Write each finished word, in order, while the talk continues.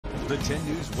The 10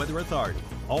 News Weather Authority,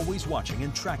 always watching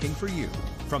and tracking for you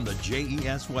from the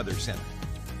JES Weather Center.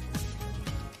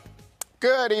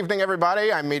 Good evening,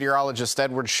 everybody. I'm meteorologist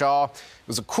Edward Shaw. It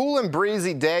was a cool and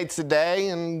breezy day today,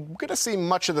 and we're going to see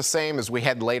much of the same as we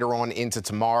head later on into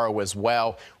tomorrow as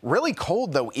well. Really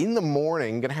cold, though, in the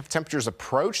morning. Going to have temperatures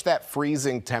approach that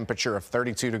freezing temperature of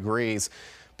 32 degrees.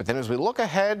 But then as we look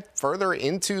ahead further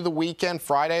into the weekend,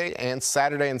 Friday and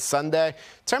Saturday and Sunday,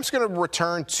 temps going to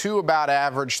return to about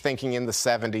average, thinking in the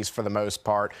 70s for the most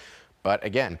part. But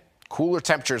again, cooler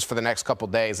temperatures for the next couple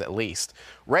days at least.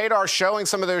 Radar showing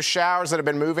some of those showers that have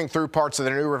been moving through parts of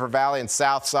the New River Valley and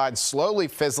South Side, slowly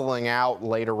fizzling out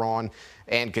later on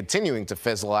and continuing to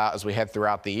fizzle out as we head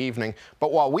throughout the evening.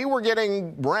 But while we were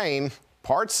getting rain,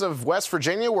 parts of West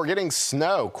Virginia were getting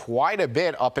snow quite a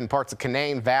bit up in parts of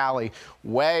Canaan Valley,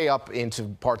 way up into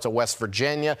parts of West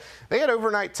Virginia. They had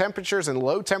overnight temperatures and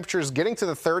low temperatures getting to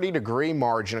the 30-degree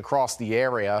margin across the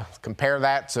area. Compare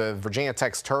that to Virginia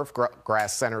Tech's Turf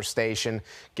Grass Center Station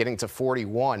getting to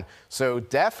 41. So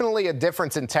definitely a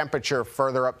difference in temperature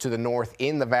further up to the north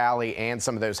in the valley and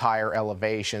some of those higher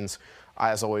elevations.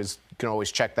 As always, you can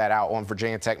always check that out on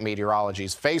Virginia Tech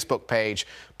Meteorology's Facebook page.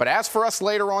 But as for us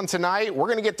later on tonight, we're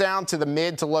going to get down to the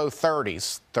mid to low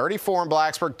 30s. 34 in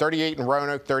Blacksburg, 38 in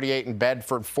Roanoke, 38 in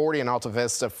Bedford, 40 in Alta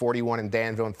Vista, 41 in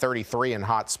Danville, and 33 in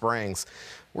Hot Springs.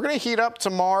 We're going to heat up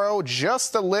tomorrow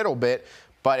just a little bit,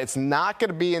 but it's not going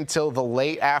to be until the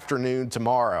late afternoon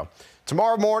tomorrow.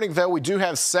 Tomorrow morning, though, we do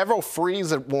have several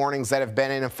freeze warnings that have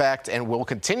been in effect and will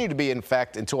continue to be in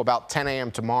effect until about 10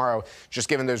 a.m. tomorrow, just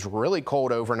given those really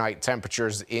cold overnight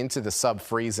temperatures into the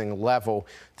sub-freezing level,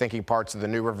 thinking parts of the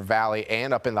New River Valley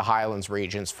and up in the Highlands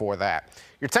regions for that.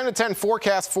 Your 10 to 10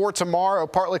 forecast for tomorrow,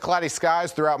 partly cloudy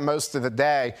skies throughout most of the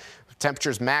day.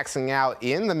 Temperatures maxing out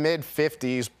in the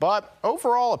mid-50s, but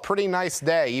overall a pretty nice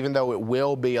day, even though it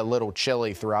will be a little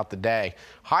chilly throughout the day.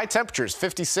 High temperatures,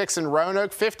 56 in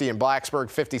Roanoke, 50 in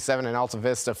Blacksburg, 57 in Alta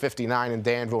Vista, 59 in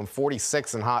Danville, and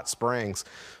 46 in Hot Springs.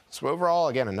 So overall,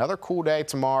 again, another cool day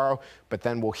tomorrow, but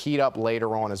then we'll heat up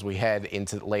later on as we head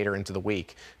later into the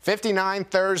week. 59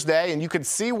 Thursday, and you can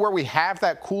see where we have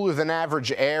that cooler than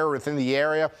average air within the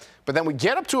area, but then we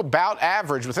get up to about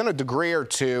average within a degree or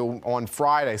two on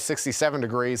Friday, 67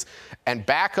 degrees, and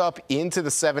back up into the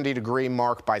 70-degree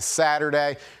mark by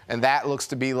Saturday, and that looks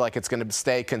to be like it's going to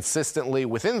stay consistently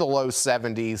within the low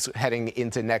 70s heading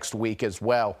into next week as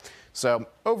well. So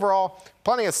overall,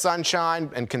 plenty of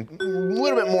sunshine and a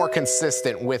little bit more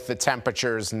consistent with the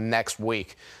temperatures next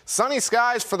week. Sunny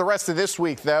skies for the rest of this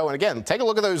week, though. And again, take a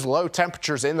look at those low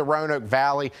temperatures in the Roanoke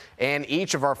Valley and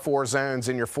each of our 4 zones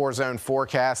in your 4-zone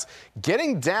forecast,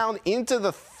 getting down into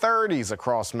the 30s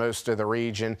across most of the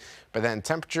region, but then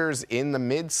temperatures in the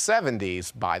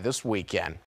mid-70s by this weekend.